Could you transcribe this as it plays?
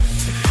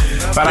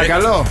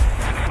Παρακαλώ.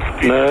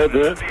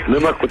 Ναι,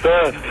 με ακούτε?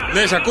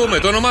 Ναι, σε ακούμε,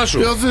 το όνομά σου.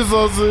 Ποιος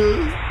είσαι?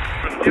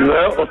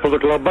 Ναι, ο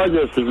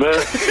Ποδοκλαμπάνιας είμαι.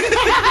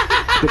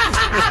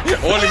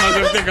 Όλοι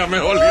μαζευτήκαμε,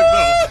 όλοι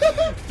εδώ.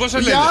 Πώς σε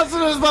λένε? Γεια σου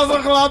ρε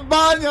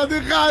Ποδοκλαμπάνια, τι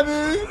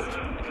κάνεις?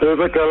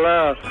 Είμαι καλά.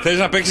 Θες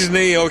να παίξεις ναι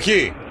ή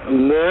όχι?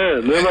 Ναι,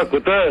 με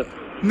ακούτε?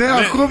 Ναι,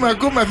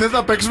 ακούμε, θες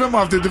να παίξουμε με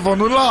αυτή τη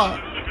φωνούλα?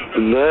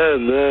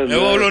 Ναι.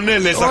 Εγώ όλο ναι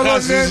λες, θα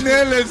χάσεις. Ναι,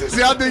 λες,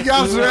 εσύ άντε γεια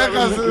σου,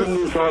 έχασες.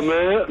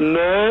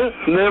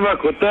 Ναι, με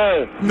ακούτε?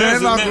 Ναι,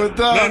 με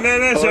ακούτε. Ναι,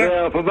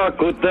 Ωραία, αφού με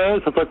ακούτε,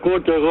 θα τα ακούω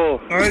κι εγώ.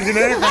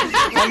 έγινε.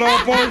 Καλό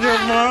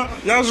απόγευμα.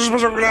 Γεια σου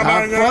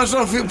Ποδοκλαμπάνια.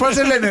 Πώς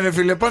σε λένε ρε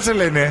φίλε, πώς σε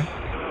λένε?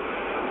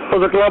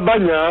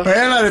 Ποδοκλαμπάνια.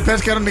 Έλα ρε,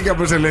 πες κανονικά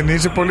πώς σε λένε,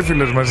 είσαι πολύ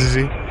φίλος μας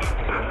εσύ.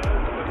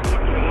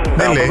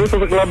 Δεν λέει.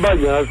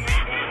 Ποδοκλαμπάνια.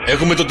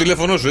 Έχουμε το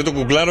τηλέφωνο σου, δεν το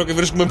κουκλάρω και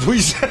βρίσκουμε που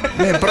είσαι.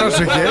 Ναι,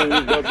 πρόσεχε.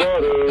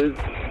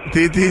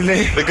 Τι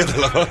λέει? Δεν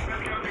καταλαβαίνω.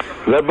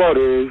 Δεν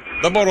μπορεί.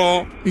 Δεν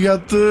μπορώ.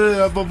 Γιατί,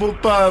 από πού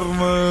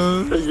πάρουμε?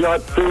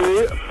 Γιατί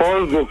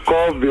πώς μου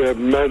κόβει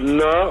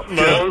εμένα,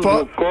 πώς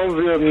μου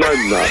κόβει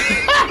εμένα.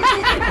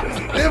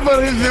 Δεν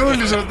μπορεί,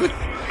 θεούλης αυτό.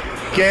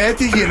 Και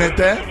τι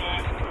γίνεται?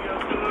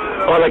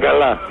 Όλα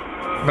καλά.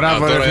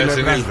 Μπράβο ρε Τώρα φίλε.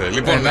 συνήλθε.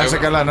 Λοιπόν, να είσαι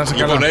καλά, να είσαι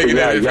καλά. Λοιπόν, έγινε.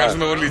 Γεια.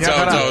 Ευχαριστούμε πολύ.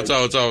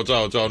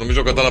 Τσάου.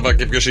 Νομίζω κατάλαβα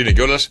και ποιος είναι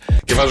κιόλας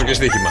και βάζω και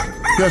στοίχημα.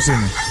 Ποιος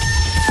είναι?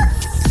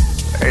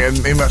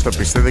 Είμαστε το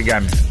πίστε, δεν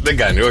κάνει. Δεν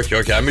κάνει,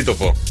 όχι, α μην το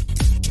πω.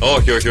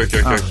 Όχι.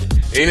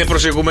 Είναι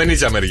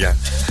προσεγουμενίτσα μεριά.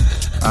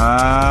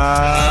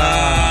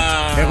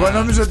 Εγώ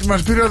νόμιζα ότι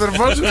μας πήρε ο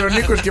αδερφός ο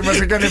Νίκος και μας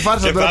έκανε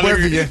φάρσα τώρα που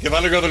έφυγε. Και θα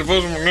έλεγε ο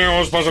αδελφός μου, ναι,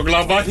 ως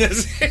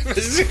Παζοκλαμπάνιας είμαι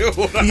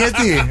σίγουρα.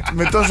 Γιατί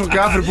με τόσο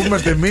κάφρι που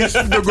είμαστε εμείς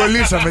δεν τον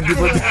κολλήσαμε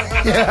τίποτε.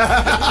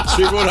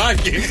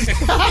 Σιγουράκι.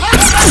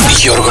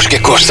 Γιώργος και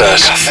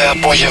Κώστας. Κάθε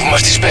απόγευμα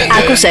στις 5.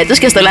 Άκουσέ τους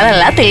και στο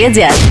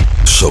lalala.gr.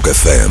 Σοκ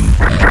FM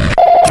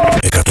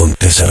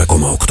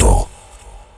 104,8.